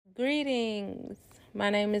Greetings.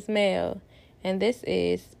 My name is Mel, and this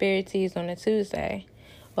is Spirit Teas on a Tuesday.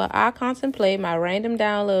 Well, I contemplate my random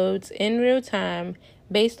downloads in real time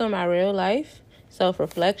based on my real life,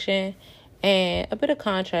 self-reflection, and a bit of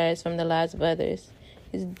contrast from the lives of others.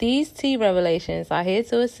 These tea revelations are here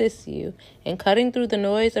to assist you in cutting through the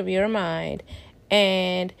noise of your mind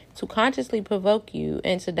and to consciously provoke you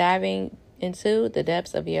into diving into the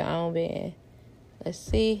depths of your own being. Let's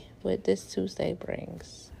see what this Tuesday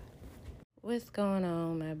brings. What's going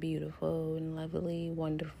on, my beautiful and lovely,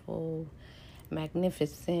 wonderful,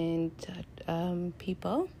 magnificent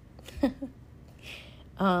people?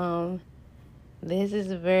 This is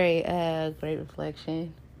a very great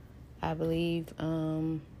reflection, I believe.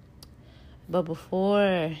 But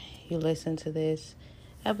before you listen to this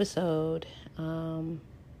episode, I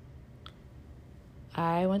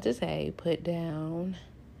want to say, put down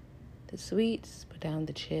the sweets, put down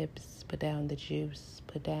the chips, put down the juice,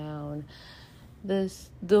 put down the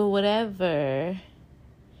whatever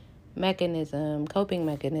coping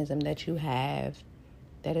mechanism that you have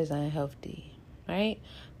that is unhealthy, right?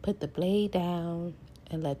 Put the blade down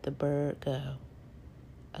and let the bird go,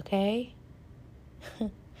 okay?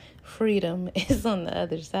 Freedom is on the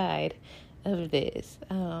other side of this.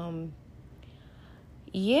 And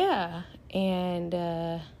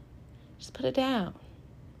just put it down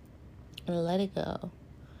and let it go.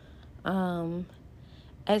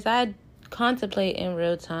 As I contemplate in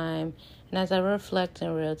real time and as I reflect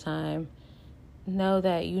in real time, know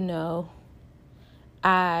that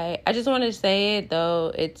I just wanted to say it,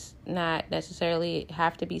 though it's not necessarily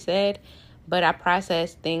have to be said, but I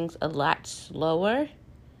process things a lot slower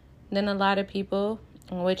than a lot of people,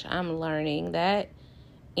 in which I'm learning that.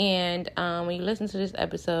 And when you listen to this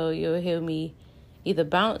episode, you'll hear me either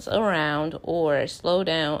bounce around or slow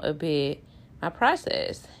down a bit my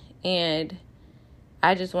process. And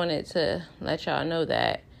I just wanted to let y'all know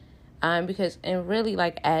that. Because, and really,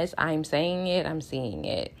 like, as I'm saying it, I'm seeing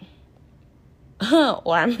it.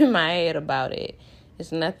 Or I'm in my head about it.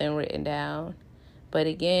 It's nothing written down. But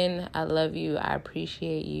again, I love you. I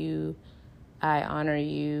appreciate you. I honor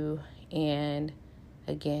you. And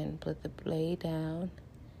again, put the blade down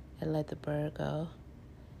and let the bird go.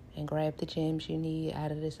 And grab the gems you need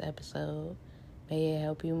out of this episode. May it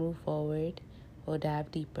help you move forward or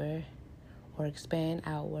dive deeper or expand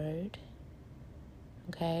outward.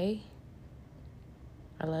 Okay?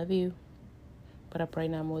 I love you. But I pray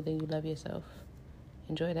not more than you love yourself.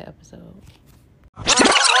 Enjoy the episode.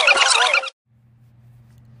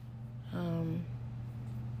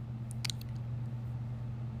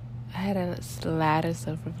 I had a lot of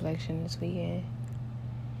self-reflection this weekend.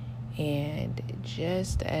 And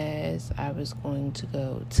just as I was going to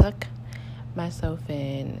go tuck myself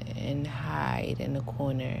in and hide in the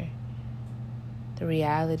corner, the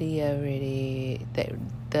reality of it is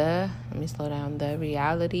the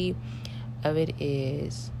reality of it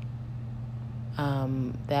is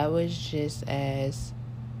that was just as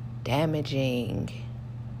damaging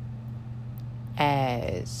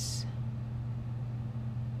as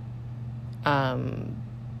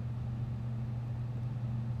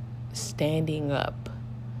standing up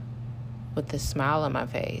with a smile on my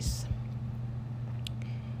face.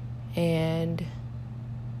 And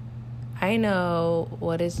I know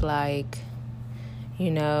what it's like,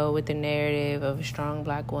 with the narrative of a strong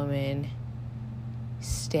black woman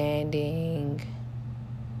standing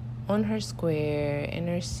on her square, in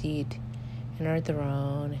her seat, in her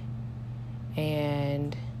throne.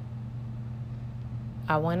 And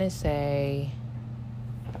I want to say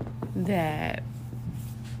that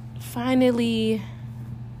finally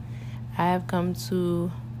I have come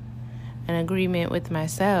to an agreement with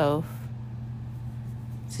myself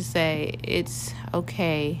to say it's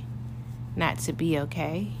okay not to be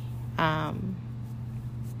okay. And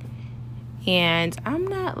I'm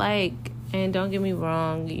not and don't get me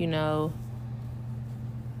wrong,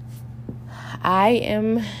 I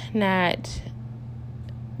am not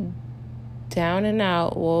down and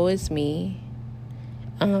out, woe is me.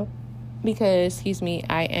 Because,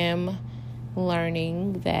 I am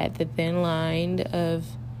learning that the thin line of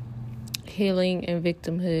healing and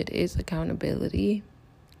victimhood is accountability.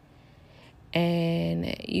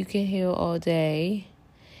 And you can heal all day,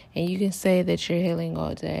 and you can say that you're healing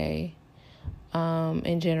all day,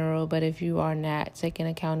 in general, but if you are not taking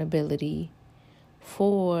accountability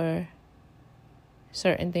for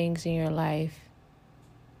certain things in your life,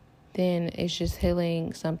 then it's just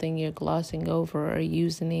healing something you're glossing over or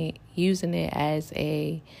using it as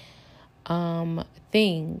a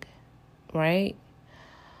thing, right?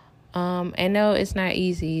 And no, it's not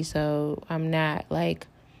easy, so I'm not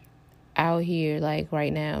out here like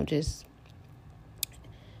right now just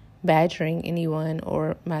badgering anyone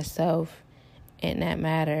or myself in that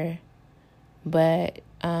matter. But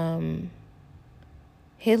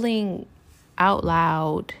healing out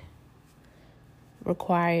loud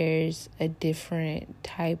requires a different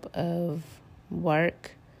type of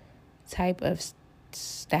work, type of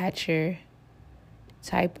stature,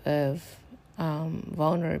 type of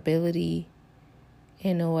vulnerability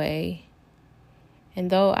in a way.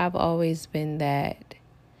 And though I've always been that,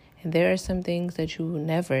 and there are some things that you will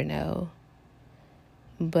never know,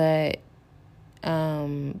 but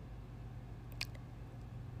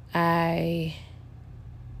I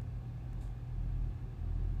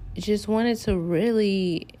just wanted to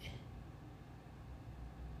really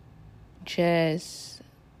just,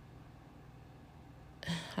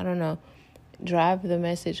 I don't know, drive the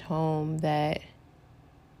message home that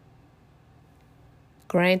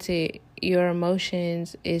granted your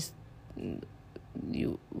emotions is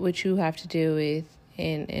what you have to deal with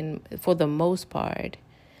and for the most part,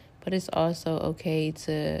 but it's also okay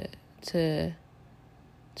to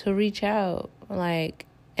reach out, like,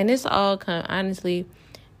 and this all honestly,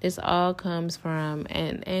 this all comes from,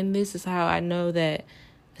 and this is how I know that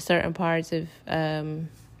certain parts of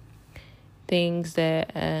things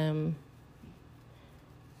that I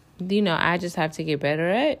just have to get better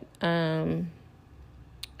at.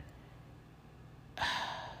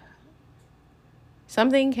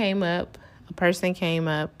 Something came up, a person came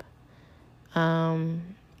up, a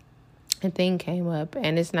thing came up,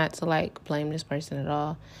 and it's not to like blame this person at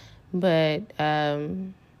all, but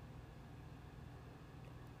that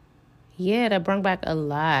brought back a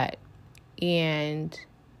lot. And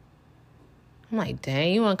I'm like,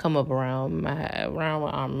 dang, you want to come up around where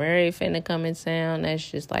Aunt Mary finna come in town? That's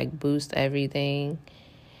just like boost everything.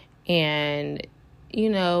 And,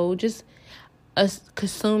 just us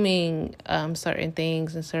consuming certain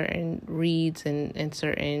things and certain reads and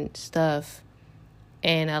certain stuff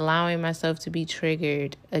and allowing myself to be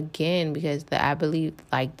triggered again, because I believe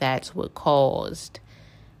like that's what caused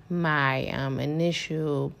my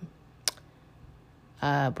initial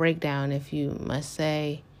breakdown, if you must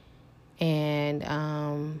say. And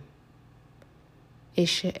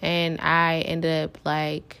and I ended up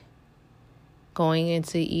like going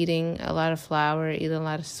into eating a lot of flour, eating a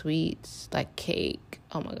lot of sweets, like cake.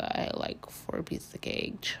 Oh my God, I had like 4 pieces of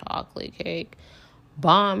cake, chocolate cake,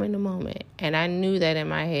 bomb in the moment. And I knew that in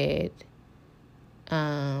my head.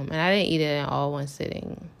 And I didn't eat it in all one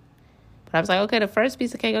sitting. But I was like, okay, the first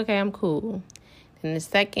piece of cake, okay, I'm cool. Then the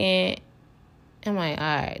second, I'm like,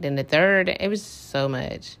 all right. Then the third, it was so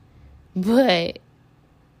much. But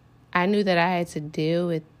I knew that I had to deal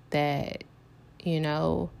with that,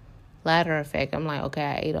 ladder effect. I'm like, okay,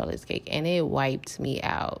 I ate all this cake, and it wiped me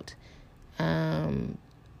out. And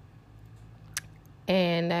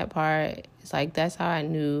that part, it's like, that's how I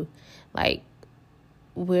knew, like,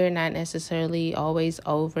 we're not necessarily always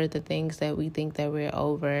over the things that we think that we're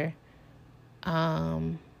over.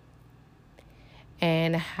 And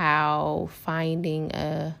how finding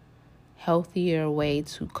a healthier way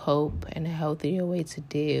to cope and a healthier way to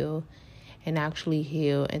deal and actually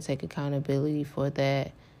heal and take accountability for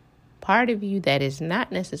that part of you that is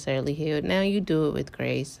not necessarily healed. Now you do it with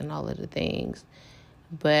grace and all of the things,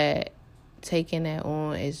 but taking that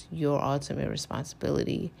on is your ultimate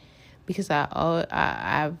responsibility, because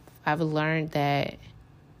I've learned that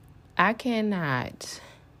I cannot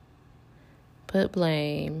put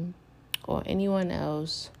blame or anyone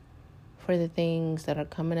else for the things that are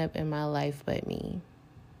coming up in my life but me.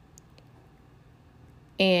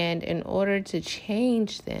 And in order to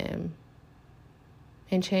change them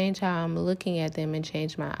and change how I'm looking at them and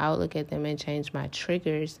change my outlook at them and change my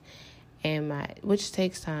triggers which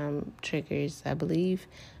takes time, triggers, I believe.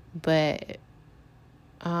 But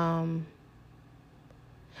I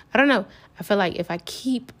don't know. I feel like if I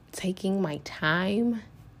keep taking my time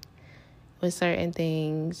with certain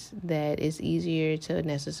things, that it's easier to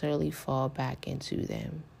necessarily fall back into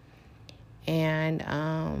them. And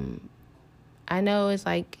I know it's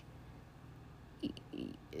like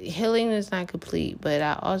healing is not complete, but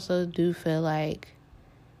I also do feel like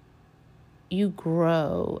you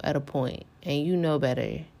grow at a point and you know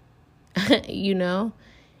better,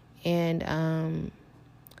 And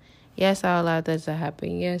yes, I allowed that to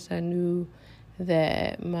happen. Yes, I knew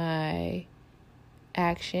that my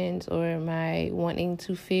actions or my wanting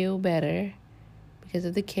to feel better because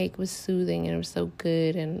of the cake was soothing and it was so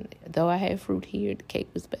good, and though I had fruit here, the cake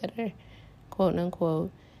was better, quote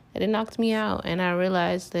unquote, that it knocked me out. And I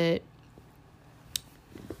realized that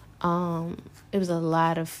it was a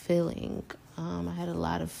lot of feeling. I had a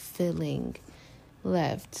lot of feeling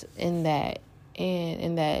left in that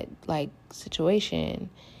like situation.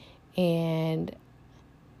 And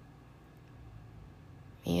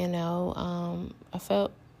I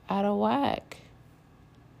felt out of whack.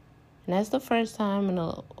 And that's the first time in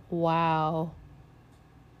a while,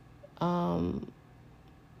 I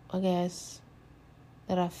guess,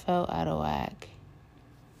 that I felt out of whack.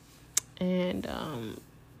 And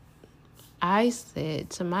I said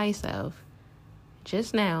to myself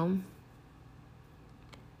just now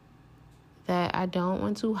that I don't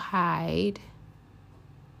want to hide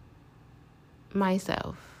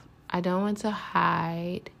myself. I don't want to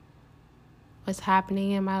hide what's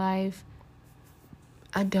happening in my life.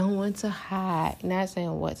 I don't want to hide, not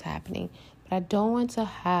saying what's happening, but I don't want to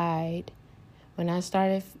hide when I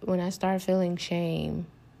start feeling shame.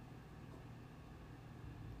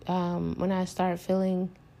 When I start feeling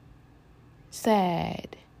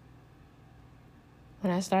sad.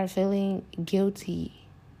 When I start feeling guilty.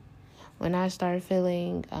 When I start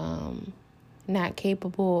feeling not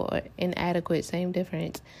capable or inadequate, same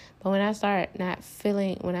difference. But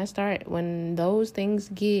when those things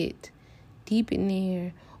get deep in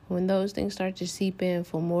there, when those things start to seep in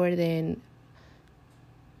for more than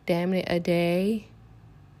damn it a day,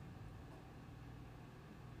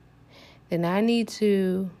 then I need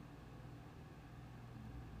to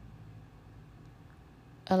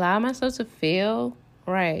allow myself to feel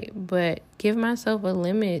right, but give myself a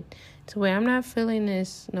limit to where I'm not feeling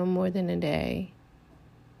this no more than a day.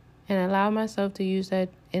 And allow myself to use that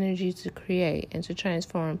energy to create and to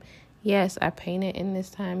transform. Yes, I painted in this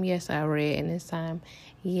time. Yes, I read in this time.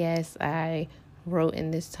 Yes, I wrote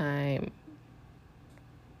in this time.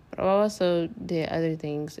 But I also did other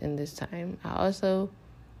things in this time. I also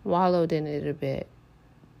wallowed in it a bit.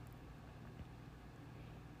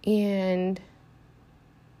 And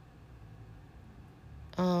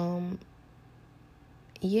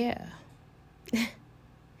yeah.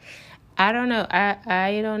 I don't know.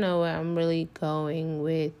 I don't know where I'm really going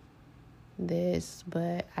with this,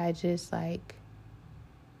 but I just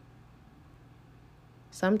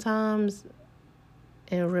sometimes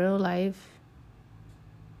in real life,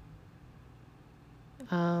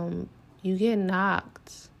 you get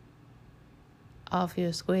knocked off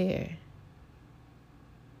your square.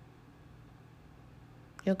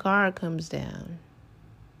 Your guard comes down.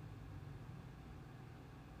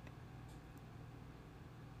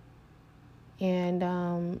 And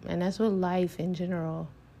that's what life in general.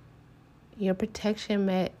 Your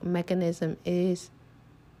protection mechanism is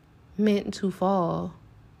meant to fall.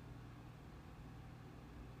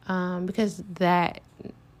 Because that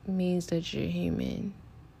means that you're human.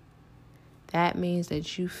 That means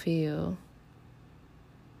that you feel.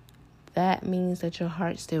 That means that your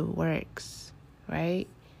heart still works, right?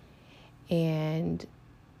 And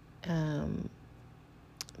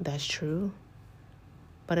that's true.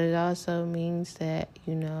 But it also means that,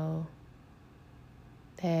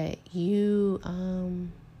 that you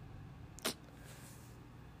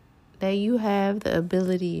have the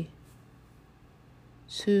ability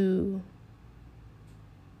to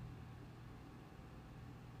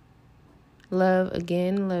love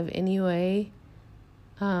again, love anyway.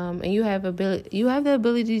 And you have the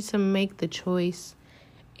ability to make the choice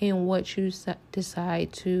in what you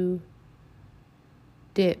decide to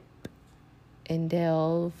dip and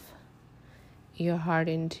delve your heart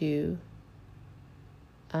into.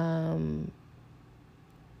 And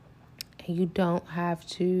you don't have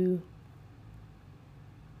to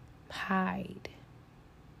hide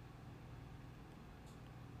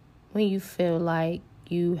when you feel like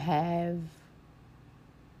you have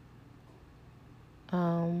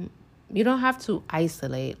you don't have to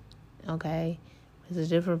isolate, okay? There's a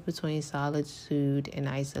difference between solitude and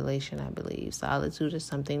isolation, I believe. Solitude is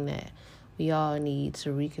something that we all need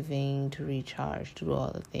to reconvene, to recharge, to do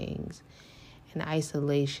all the things. And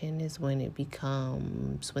isolation is when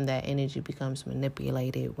that energy becomes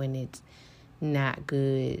manipulated, when it's not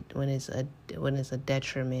good, when it's a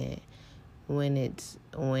detriment, when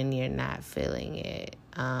you're not feeling it,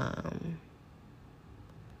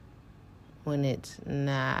 when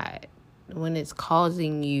it's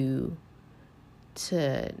causing you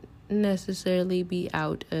to necessarily be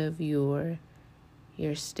out of your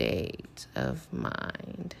state of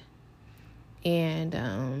mind. And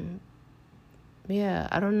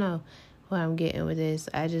I don't know where I'm getting with this.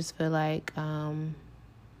 I just feel like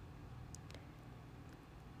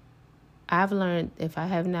I've learned, if I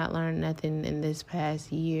have not learned nothing in this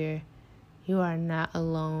past year, you are not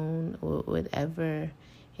alone with whatever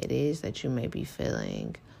it is that you may be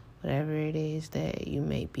feeling, whatever it is that you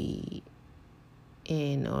may be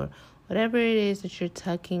in, or whatever it is that you're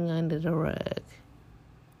tucking under the rug.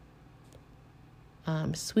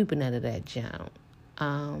 sweeping under that junk.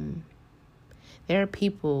 There are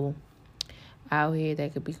people out here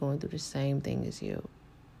that could be going through the same thing as you.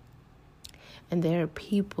 And there are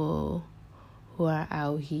people who are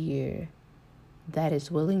out here that is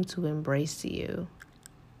willing to embrace you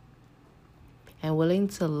and willing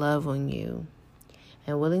to love on you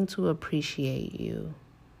and willing to appreciate you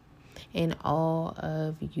in all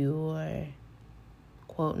of your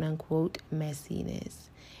quote-unquote messiness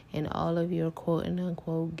and all of your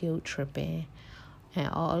quote-unquote guilt tripping and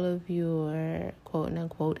all of your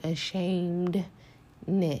quote-unquote ashamedness.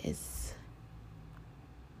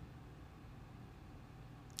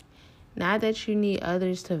 Not that you need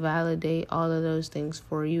others to validate all of those things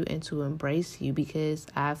for you and to embrace you, because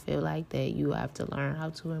I feel like that you have to learn how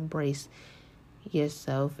to embrace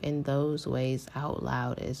yourself in those ways out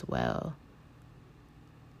loud as well.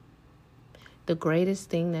 The greatest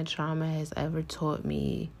thing that trauma has ever taught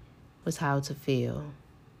me was how to feel.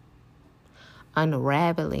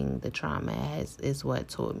 Unraveling the trauma is what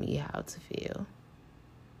taught me how to feel.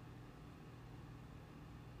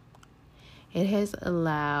 It has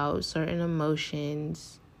allowed certain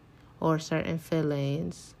emotions or certain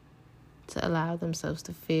feelings to allow themselves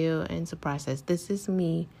to feel and to process. This is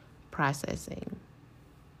me processing.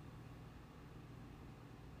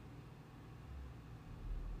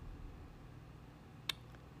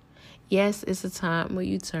 Yes, it's a time where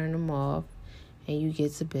you turn them off and you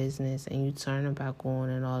get to business and you turn about going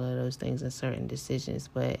and all of those things and certain decisions.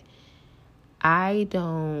 But I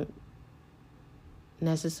don't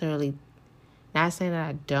necessarily, not saying that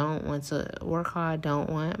I don't want to work hard, don't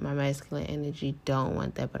want my masculine energy, don't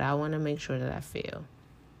want that, but I want to make sure that I feel.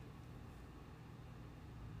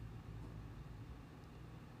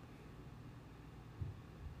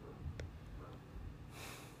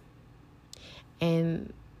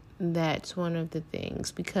 And that's one of the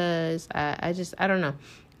things, because I don't know.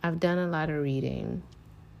 I've done a lot of reading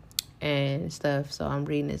and stuff, so I'm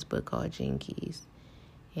reading this book called Gene Keys.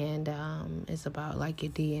 And it's about like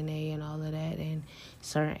your DNA and all of that, and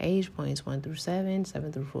certain age points, 1 through 7,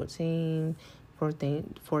 7 through 14,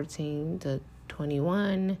 14 to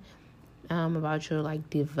 21, about your like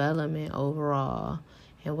development overall,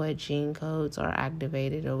 and what gene codes are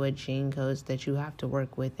activated or what gene codes that you have to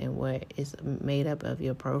work with and what is made up of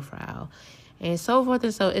your profile and so forth.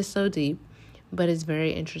 And so it's so deep, but it's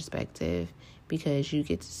very introspective because you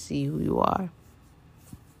get to see who you are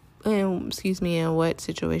and what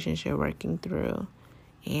situations you're working through.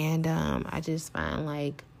 And I just find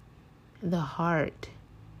like the heart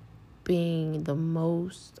being the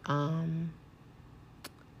most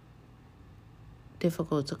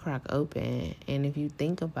difficult to crack open. And if you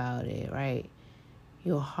think about it, right,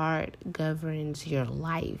 your heart governs your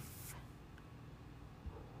life.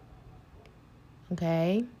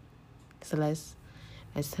 Okay, so let's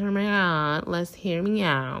hear me out. Let's hear me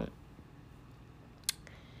out.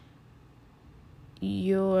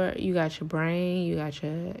 You got your brain, you got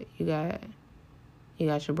your brain, you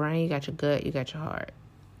got your gut, you got your heart.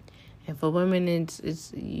 And for women,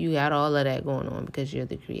 it's you got all of that going on because you're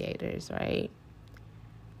the creators, right?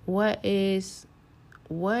 Let me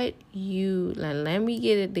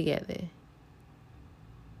get it together.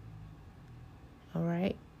 All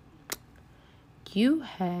right. You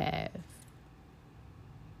have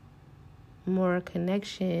more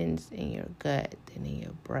connections in your gut than in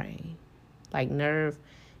your brain. Like nerve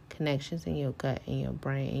connections in your gut and your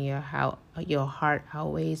brain, and your heart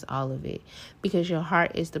outweighs all of it, because your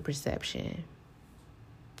heart is the perception.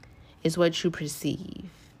 It's what you perceive.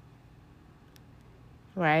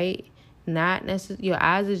 Right? Not necessarily, your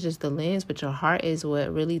eyes is just the lens, but your heart is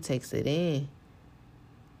what really takes it in.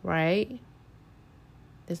 Right?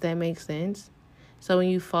 Does that make sense? So when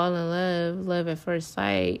you fall in love at first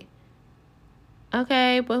sight,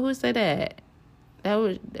 okay, but who said that?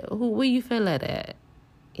 Where you feel that at?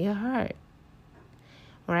 Your heart.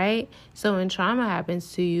 Right? So when trauma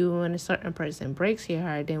happens to you, when a certain person breaks your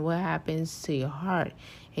heart, then what happens to your heart?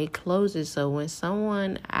 It closes. So when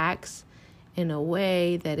someone acts in a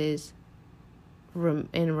way that is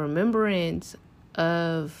in remembrance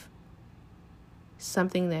of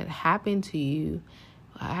something that happened to you,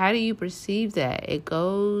 how do you perceive that? It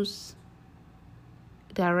goes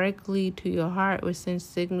directly to your heart, which sends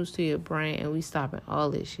signals to your brain, and we stopping all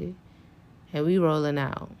this shit and we rolling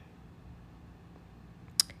out.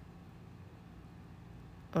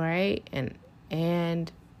 Right?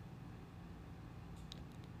 And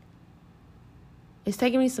it's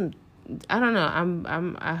taking me some, I don't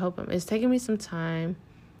know, it's taking me some time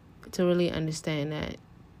to really understand that.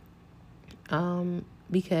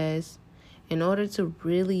 Because in order to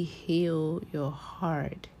really heal your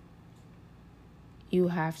heart, you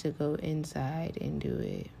have to go inside and do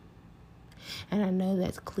it. And I know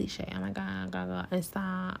that's cliche. Oh my God, I gotta go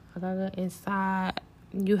inside. I gotta go inside.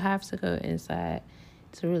 You have to go inside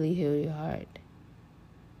to really heal your heart.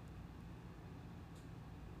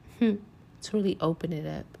 To really open it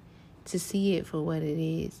up. To see it for what it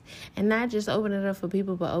is. And not just open it up for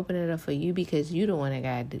people, but open it up for you, because you the one that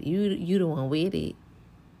got it. You the one with it.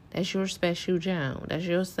 That's your special jam. That's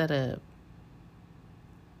your setup.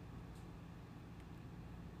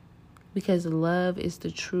 Because love is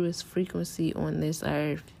the truest frequency on this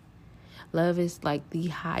earth. Love is like the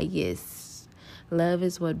highest. Love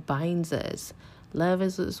is what binds us. Love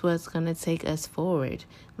is what's going to take us forward.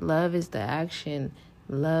 Love is the action.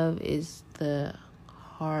 Love is the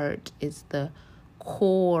heart. It's the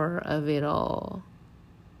core of it all.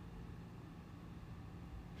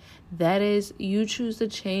 That is, you choose to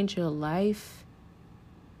change your life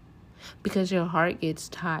because your heart gets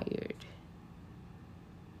tired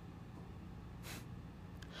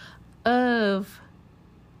of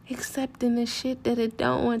accepting the shit that it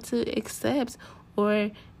don't want to accept, or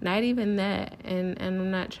not even that. And I'm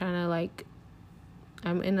not trying to like,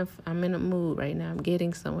 I'm in a mood right now. I'm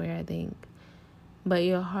getting somewhere, I think. But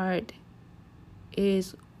your heart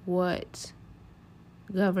is what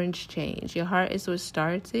governs change. Your heart is what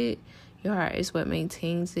starts it. Your heart is what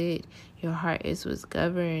maintains it. Your heart is what's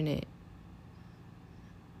governing it.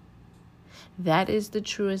 That is the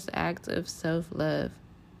truest act of self-love.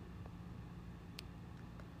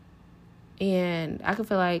 And I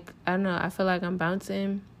feel like I'm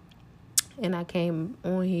bouncing. And I came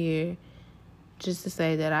on here just to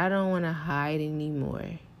say that I don't want to hide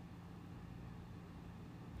anymore.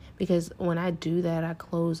 Because when I do that, I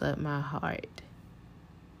close up my heart.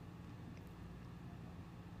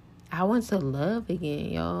 I want to love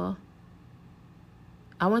again, y'all.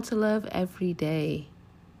 I want to love every day.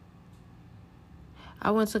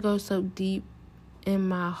 I want to go so deep in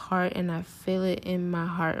my heart, and I feel it in my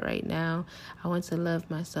heart right now. I want to love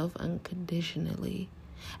myself unconditionally.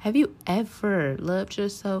 Have you ever loved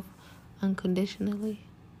yourself unconditionally?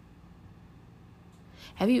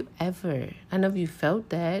 Have you ever? I know you felt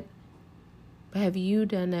that, but have you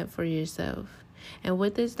done that for yourself? And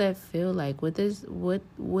what does that feel like? What is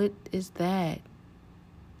that?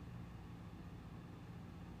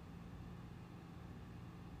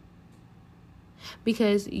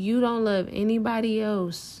 Because you don't love anybody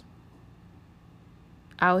else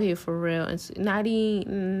out here for real. It's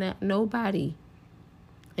nobody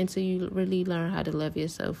until you really learn how to love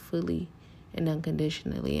yourself fully and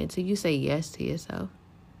unconditionally. Until you say yes to yourself.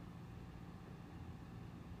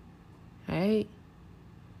 Right?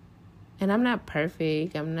 And I'm not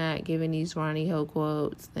perfect. I'm not giving these Ronnie Ho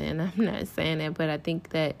quotes. And I'm not saying that. But I think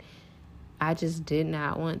that I just did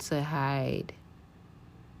not want to hide.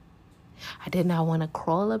 I did not want to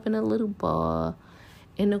crawl up in a little ball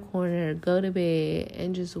in the corner, go to bed,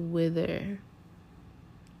 and just wither.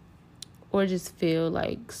 Or just feel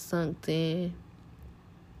like sunk in.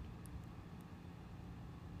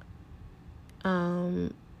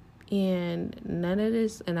 And none of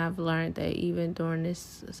this, and I've learned that even during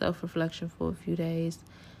this self-reflection for a few days,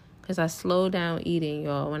 because I slow down eating,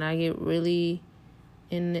 y'all. When I get really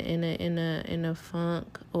in a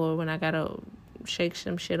funk, or when I gotta shake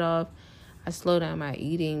some shit off, I slow down my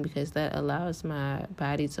eating, because that allows my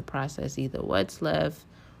body to process either what's left,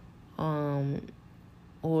 or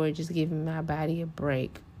just giving my body a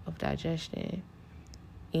break of digestion.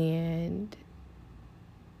 And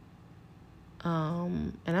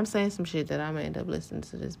I'm saying some shit that I'm gonna end up listening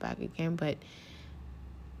to this back again, but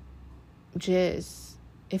just,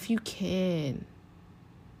 if you can,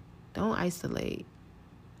 don't isolate.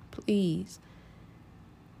 Please.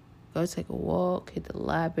 Go take a walk, hit the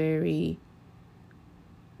library.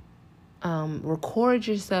 Record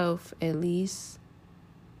yourself at least.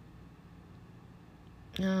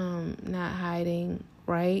 Not hiding,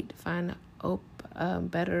 right? Find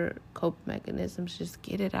better cope mechanisms. Just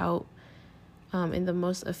get it out in the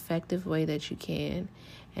most effective way that you can.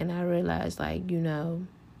 And I realized, that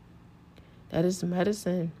is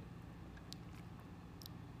medicine.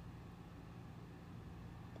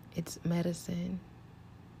 It's medicine.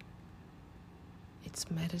 It's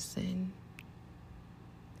medicine.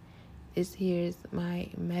 This here's my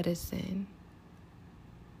medicine.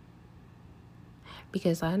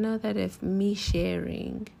 Because I know that if me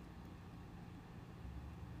sharing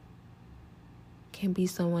can be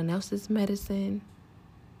someone else's medicine,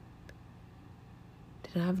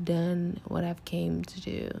 then I've done what I've came to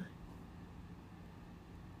do.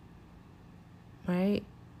 Right?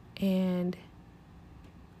 And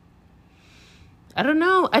I don't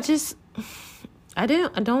know. I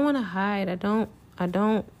don't want to hide. I don't I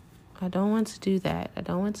don't want to do that. I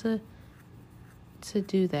don't want to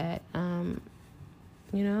do that.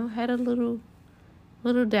 Had a little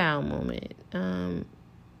down moment. And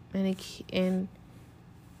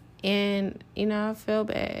I feel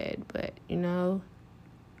bad, but I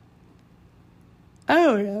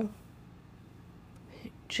don't know.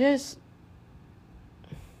 Just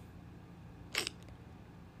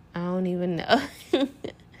I don't even know.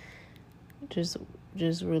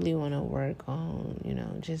 just really want to work on,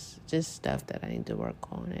 just stuff that I need to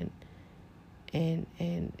work on, and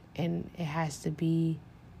it has to be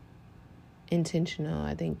intentional.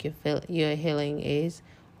 I think your healing is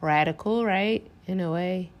radical, right? In a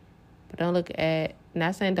way. But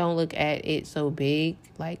not saying don't look at it so big,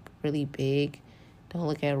 like really big. Don't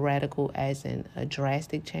look at radical as in a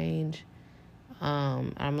drastic change.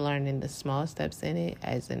 I'm learning the small steps in it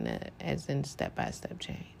as in step-by-step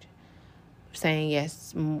change. Saying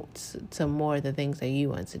yes to more of the things that you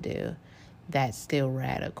want to do, that's still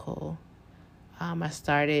radical. I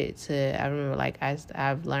remember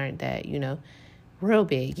I've learned that, real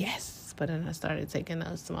big, yes. But then I started taking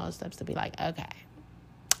those small steps to be like, okay,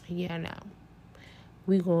 we're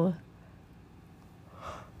going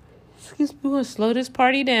to slow this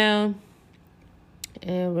party down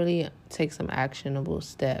and really take some actionable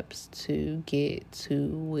steps to get to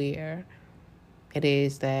where it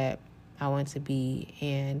is that I want to be,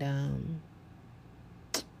 and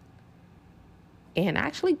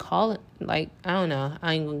actually call it, I don't know,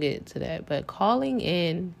 I ain't gonna get into that, but calling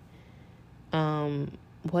in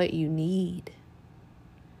what you need.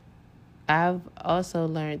 I've also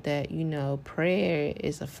learned that, prayer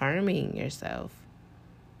is affirming yourself,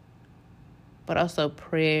 but also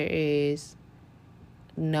prayer is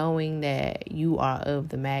knowing that you are of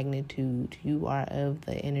the magnitude, you are of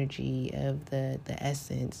the energy, of the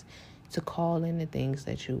essence, to call in the things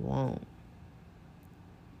that you want.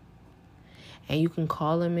 And you can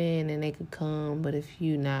call them in and they could come, but if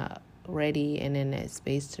you're not ready and in that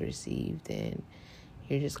space to receive, then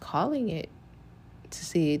you're just calling it to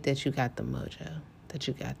see that you got the mojo, that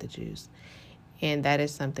you got the juice. And that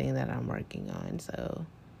is something that I'm working on. So,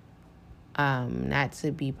 not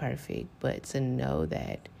to be perfect, but to know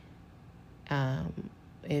that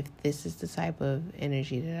if this is the type of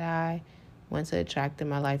energy that I want to attract in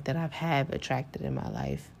my life, that have attracted in my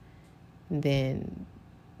life, then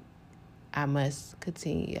I must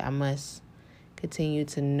continue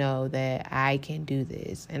to know that I can do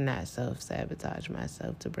this and not self-sabotage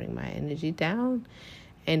myself to bring my energy down.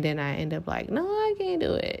 And then I end up like, no, I can't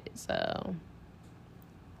do it. So,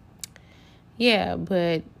 yeah,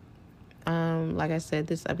 but like I said,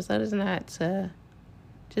 this episode is not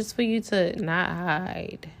just for you to not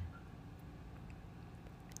hide.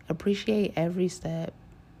 Appreciate every step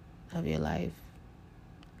of your life,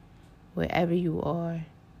 wherever you are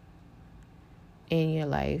in your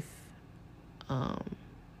life.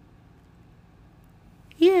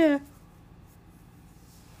 Yeah.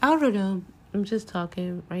 I don't know. I'm just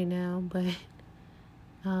talking right now, but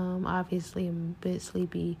obviously I'm a bit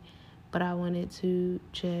sleepy, but I wanted to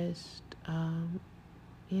just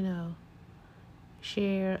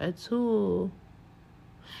share a tool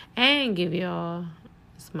and give y'all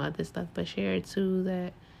some other stuff, but share a tool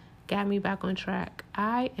that got me back on track.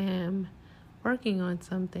 I am working on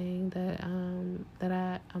something that I'm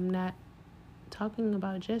not talking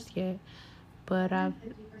about just yet, but I've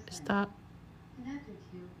stopped.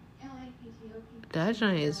 That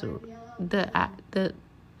joint is the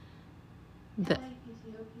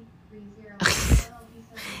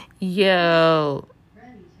yo,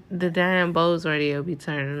 the damn Bose radio be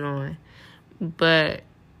turning on, but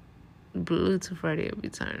Bluetooth radio be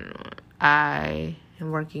turning on. I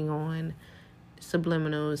am working on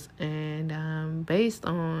subliminals, and based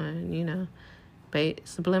on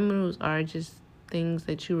subliminals are just things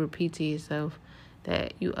that you repeat to yourself,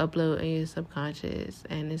 that you upload in your subconscious,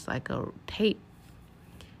 and it's like a tape,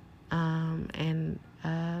 and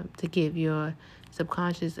to give your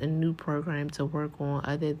subconscious a new program to work on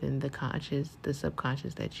other than the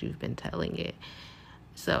subconscious that you've been telling it.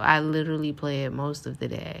 So I literally play it most of the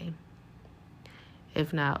day,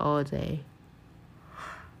 if not all day.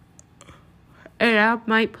 And I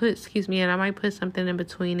might put something in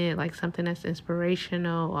between it, like something that's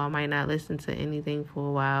inspirational, or I might not listen to anything for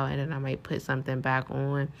a while, and then I might put something back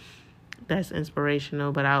on that's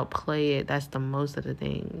inspirational, but I'll play it. That's the most of the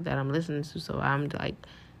thing that I'm listening to. So I'm like,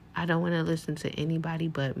 I don't want to listen to anybody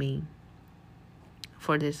but me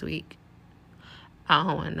for this week. I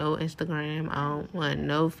don't want no Instagram. I don't want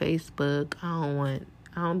no Facebook. I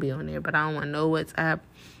don't be on there, but I don't want no WhatsApp.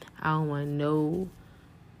 I don't want no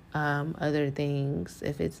other things.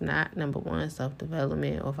 If it's not, number one,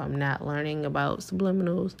 self-development, or if I'm not learning about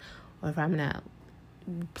subliminals, or if I'm not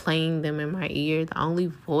playing them in my ear, the only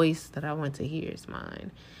voice that I want to hear is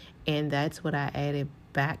mine. And that's what I added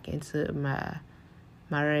back into my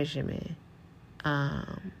regimen.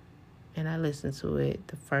 And I listened to it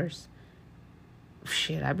the first,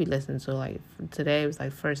 I be listening to like, today it was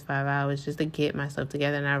like first 5 hours just to get myself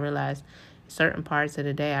together. And I realized certain parts of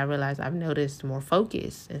the day, I've noticed more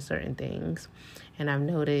focus in certain things. And I've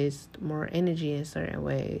noticed more energy in certain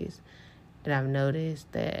ways. And I've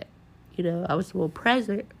noticed that, I was more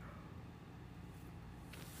present.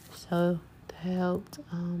 So that helped.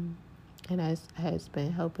 And has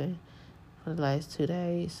been helping for the last 2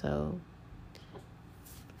 days. So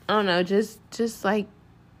I don't know, just like,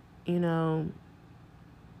 and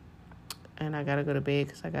I gotta go to bed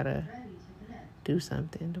because I gotta do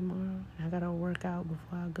something tomorrow. I gotta work out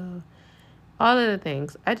before I go. All of the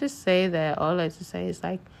things. I just say that, all that to say is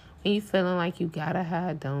like, when you feeling like you gotta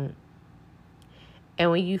hide, don't.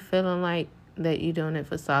 And when you feeling like that you're doing it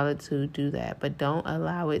for solitude, do that. But don't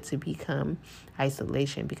allow it to become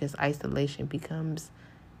isolation, because isolation becomes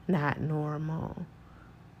not normal.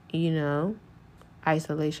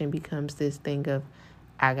 Isolation becomes this thing of,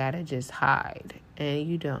 I gotta just hide. And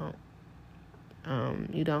you don't.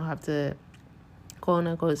 You don't have to, quote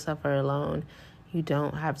unquote, suffer alone. You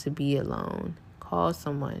don't have to be alone. Call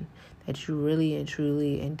someone that you really and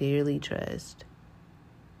truly and dearly trust.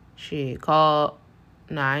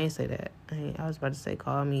 No, I ain't say that. I was about to say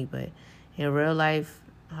call me, but in real life,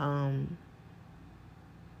 I'm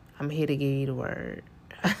here to give you the word.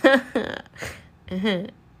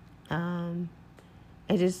 And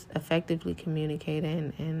just effectively communicate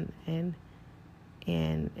and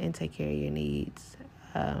take care of your needs.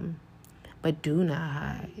 But do not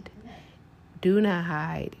hide. Do not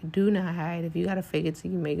hide. Do not hide. If you got to fake it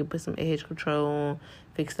till you make it, put some edge control on,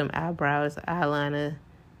 fix some eyebrows, eyeliner,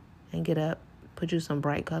 and get up. Put you some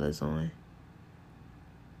bright colors on.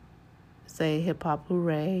 Say hip hop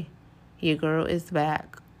hooray. Your girl is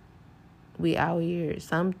back. We out here.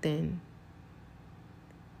 Something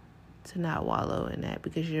to not wallow in that,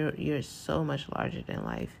 because you're so much larger than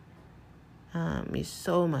life. You're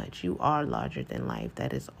so much. You are larger than life.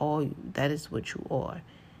 That is all. That is what you are.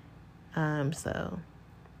 So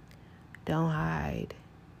don't hide.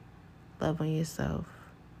 Love on yourself.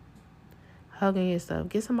 Hugging yourself.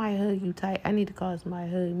 Get somebody to hug you tight. I need to call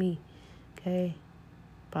somebody to hug me. Okay?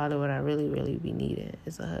 Probably what I really, really be needing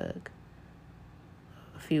is a hug.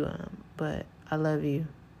 A few of them. But I love you.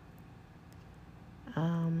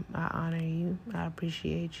 I honor you. I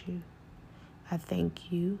appreciate you. I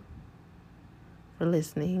thank you for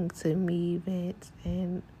listening to me vent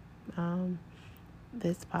and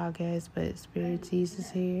this podcast. But Spirit Tease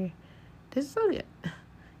is here. This is so good.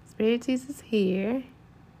 Spirit Tease is here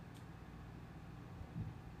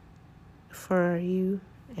for you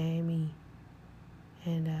and me.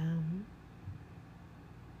 And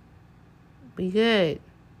be good.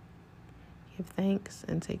 Give thanks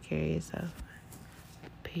and take care of yourself.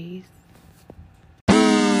 Peace. I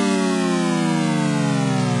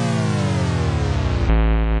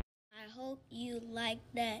hope you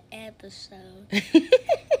liked that episode.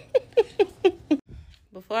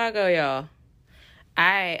 Before I go, y'all,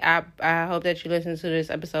 I hope that you listened to this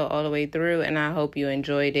episode all the way through, and I hope you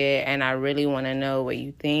enjoyed it, and I really want to know what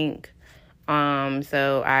you think.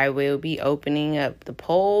 So I will be opening up the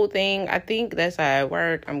poll thing. I think that's how it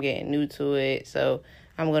works. I'm getting new to it, so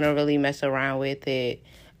I'm going to really mess around with it.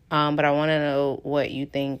 But I want to know what you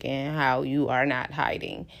think and how you are not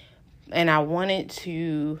hiding. And I wanted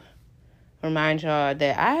to remind y'all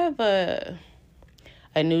that I have a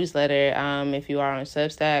newsletter. If you are on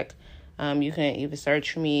Substack, you can either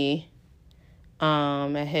search me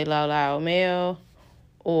at Hey Loud Loud Mail,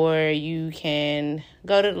 or you can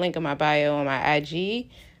go to the link in my bio on my IG.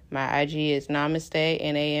 My IG is Namaste,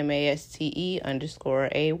 NAMASTE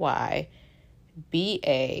 _AYBAEBAY.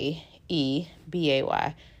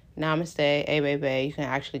 Namaste, A-Bay-Bay. You can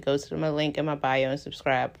actually go to my link in my bio and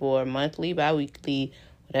subscribe for monthly, bi-weekly,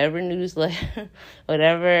 whatever newsletter,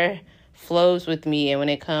 whatever flows with me. And when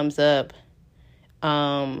it comes up,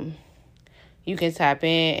 you can tap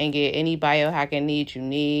in and get any biohacking needs you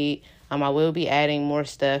need. I will be adding more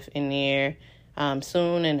stuff in there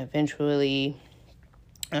soon, and eventually,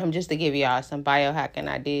 just to give y'all some biohacking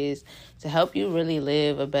ideas to help you really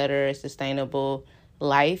live a better, sustainable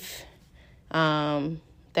life.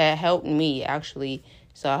 That helped me, actually.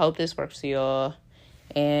 So I hope this works for y'all.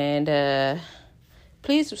 And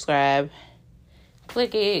please subscribe.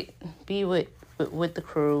 Click it. Be with the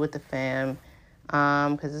crew, with the fam.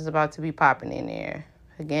 Because it's about to be popping in there.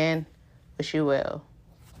 Again, wish you well.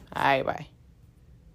 All right, bye.